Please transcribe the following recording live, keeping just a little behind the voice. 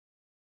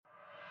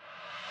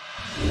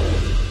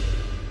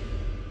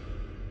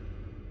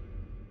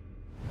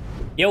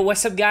Yo,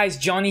 what's up guys?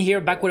 Johnny here,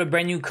 back with a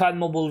brand new CoD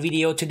Mobile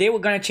video. Today we're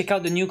gonna check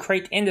out the new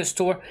crate in the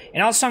store,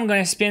 and also I'm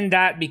gonna spin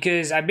that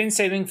because I've been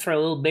saving for a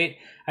little bit.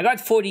 I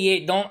got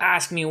 48, don't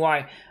ask me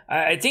why.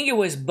 I think it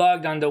was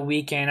bugged on the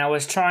weekend. I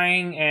was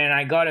trying and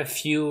I got a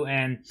few,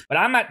 but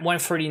I'm at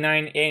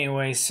 149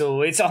 anyway,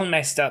 so it's all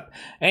messed up.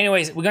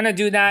 Anyways, we're gonna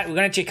do that. We're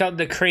gonna check out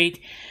the crate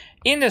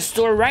in the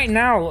store right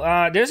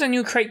now. There's a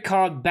new crate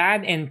called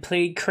Bad and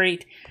Played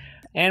crate.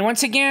 And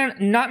once again,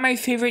 not my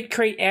favorite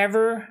crate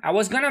ever. I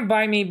was gonna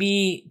buy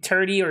maybe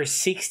 30 or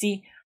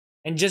 60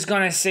 and just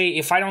gonna say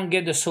if I don't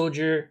get the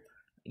soldier,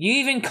 you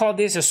even call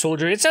this a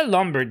soldier, it's a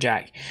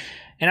lumberjack.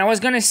 And I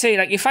was gonna say,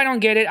 like, if I don't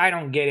get it, I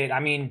don't get it.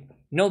 I mean,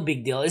 no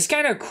big deal. It's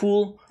kind of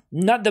cool,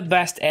 not the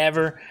best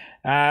ever.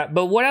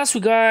 But what else we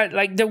got?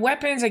 Like the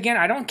weapons, again,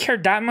 I don't care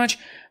that much,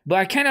 but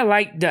I kind of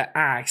like the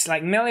axe.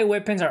 Like melee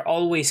weapons are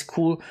always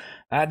cool.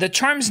 The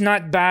charm's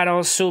not bad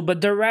also,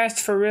 but the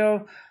rest for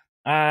real.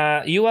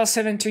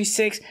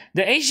 UL736,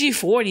 the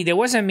HG40, there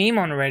was a meme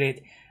on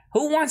Reddit.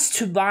 Who wants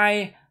to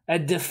buy a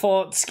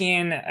default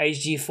skin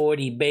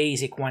HG40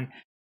 basic one,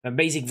 a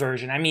basic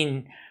version? I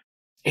mean,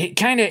 it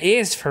kind of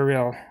is for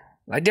real.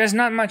 Like there's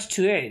not much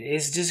to it.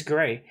 It's just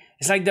great.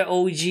 It's like the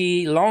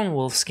OG Lone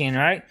Wolf skin,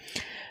 right?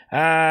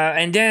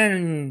 And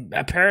then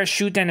a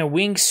parachute and a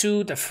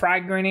wingsuit, a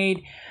frag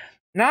grenade.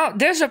 Now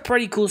there's a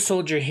pretty cool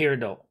soldier here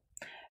though.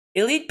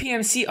 Elite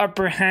PMC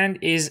upper hand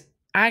is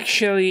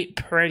actually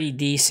pretty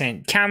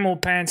decent. Camo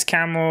pants,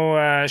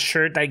 camo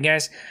shirt, I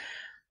guess,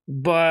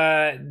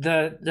 but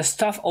the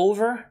stuff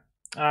over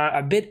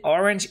a bit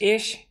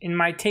orange-ish in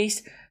my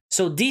taste.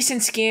 So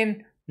decent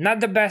skin, not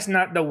the best,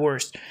 not the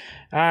worst.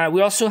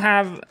 We also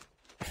have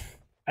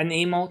an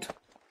emote,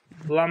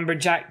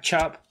 lumberjack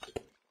chop.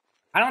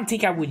 I don't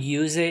think I would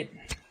use it.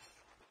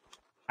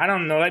 I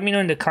don't know, let me know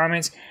in the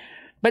comments.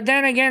 But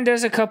then again,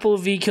 there's a couple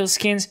of vehicle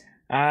skins,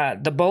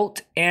 the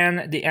bolt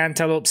and the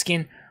antelope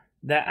skin.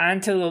 The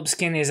antelope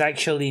skin is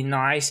actually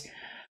nice.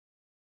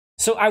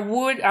 So I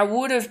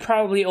would have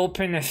probably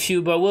opened a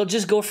few, but we'll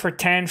just go for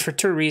 10 for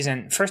two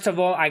reasons. First of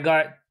all, I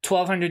got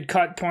 1200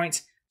 CoD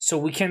points, so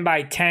we can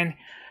buy 10.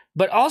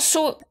 But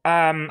also,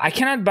 I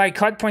cannot buy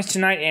CoD points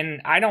tonight,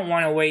 and I don't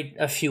want to wait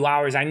a few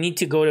hours. I need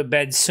to go to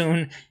bed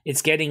soon.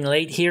 It's getting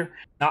late here.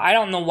 Now, I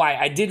don't know why.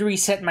 I did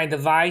reset my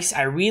device.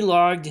 I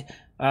relogged.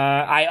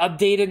 I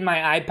updated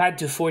my iPad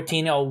to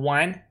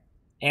 1401.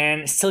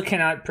 And still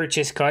cannot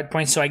purchase CoD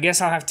points, so I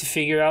guess I'll have to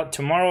figure out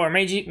tomorrow, or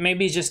maybe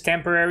it's just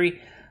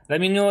temporary. Let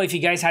me know if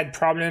you guys had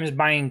problems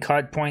buying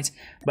CoD points.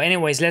 But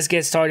anyways, let's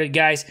get started,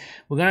 guys.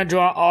 We're gonna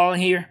draw all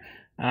here.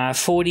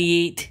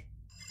 48.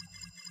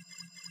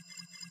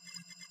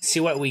 See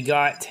what we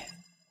got.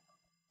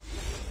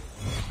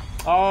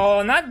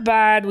 Oh, not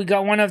bad. We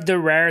got one of the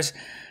rares.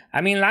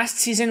 I mean, last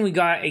season we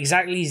got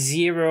exactly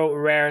 0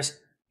 rares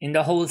in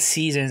the whole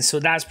season,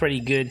 so that's pretty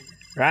good,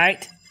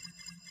 right?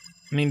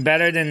 I mean,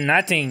 better than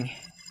nothing.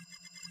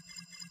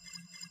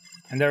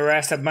 And the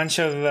rest, a bunch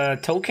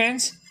of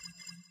tokens.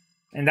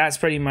 And that's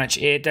pretty much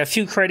it. A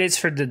few credits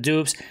for the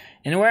dupes.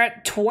 And we're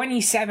at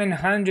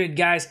 2,700,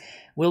 guys.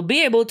 We'll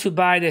be able to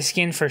buy the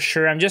skin for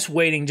sure. I'm just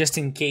waiting just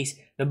in case.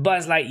 The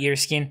Buzz Lightyear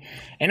skin.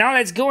 And now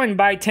let's go and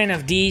buy 10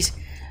 of these.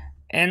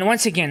 And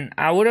once again,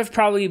 I would have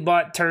probably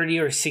bought 30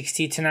 or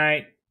 60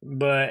 tonight.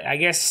 But I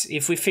guess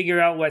if we figure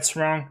out what's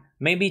wrong,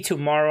 maybe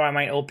tomorrow I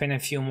might open a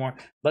few more.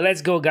 But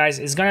let's go, guys.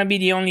 It's gonna be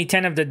the only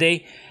 10 of the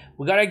day.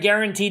 We got a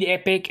guaranteed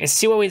epic. Let's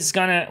see what it's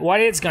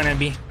gonna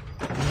be.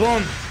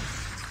 Boom.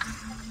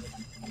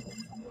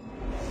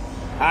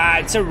 Ah,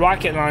 it's a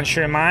rocket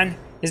launcher, man.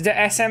 It's the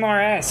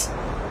SMRS.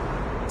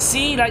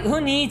 See, like,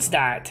 who needs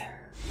that?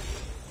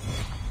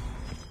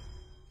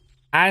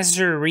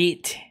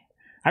 Azurite.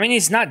 I mean,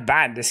 it's not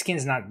bad. The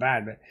skin's not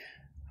bad, but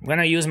I'm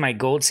gonna use my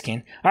gold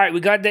skin. All right,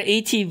 we got the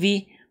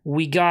ATV.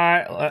 We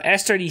got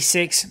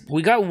S36.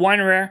 We got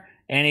one rare,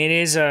 and it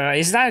is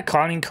that a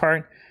calling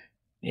card?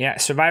 Yeah,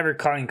 survivor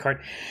calling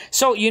card.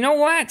 So you know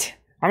what?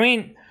 I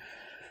mean,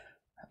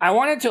 I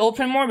wanted to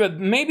open more, but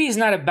maybe it's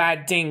not a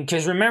bad thing,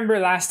 because remember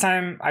last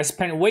time I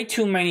spent way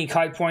too many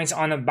CoD points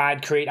on a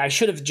bad crate. I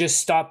should have just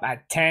stopped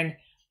at 10,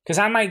 because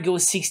I might go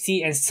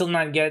 60 and still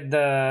not get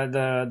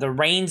the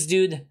reins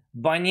dude.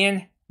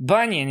 Bunyan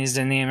is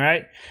the name,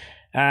 right?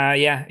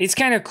 Yeah, it's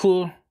kind of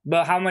cool.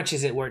 But how much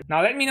is it worth?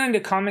 Now let me know in the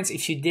comments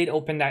if you did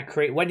open that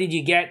crate. What did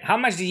you get? How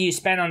much did you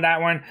spend on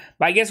that one?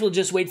 But I guess we'll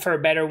just wait for a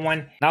better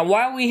one. Now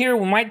while we're here,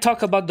 we might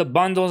talk about the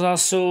bundles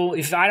also.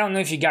 I don't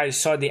know if you guys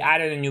saw, they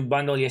added a new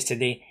bundle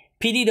yesterday.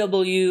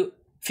 PDW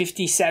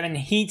 57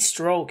 Heat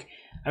Stroke.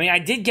 I mean, I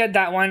did get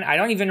that one. I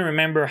don't even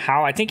remember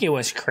how. I think it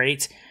was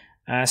crates.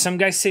 Some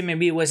guys say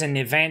maybe it was an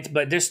event.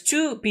 But there's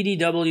 2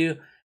 PDW.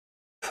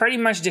 Pretty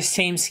much the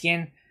same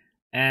skin.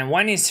 And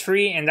one is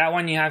free and that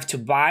one you have to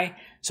buy.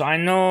 So I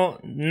know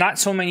not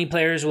so many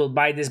players will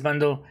buy this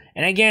bundle.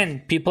 And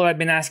again, people have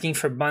been asking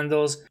for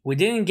bundles. We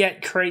didn't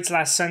get crates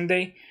last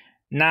Sunday.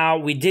 Now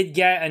we did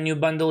get a new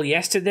bundle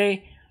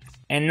yesterday.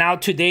 And now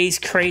today's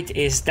crate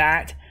is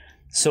that.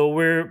 So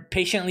we're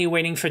patiently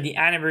waiting for the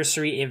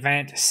anniversary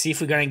event, see if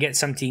we're going to get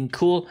something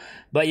cool.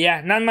 But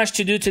yeah, not much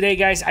to do today,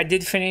 guys. I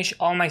did finish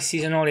all my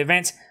seasonal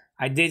events.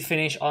 I did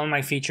finish all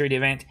my featured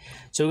event.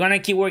 So we're going to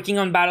keep working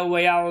on Battle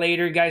Royale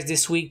later, guys,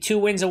 this week. 2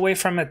 wins away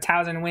from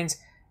 1,000 wins.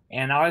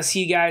 And I'll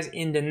see you guys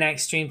in the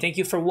next stream. Thank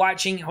you for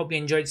watching. Hope you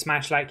enjoyed.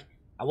 Smash like.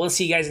 I will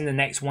see you guys in the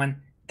next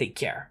one. Take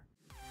care.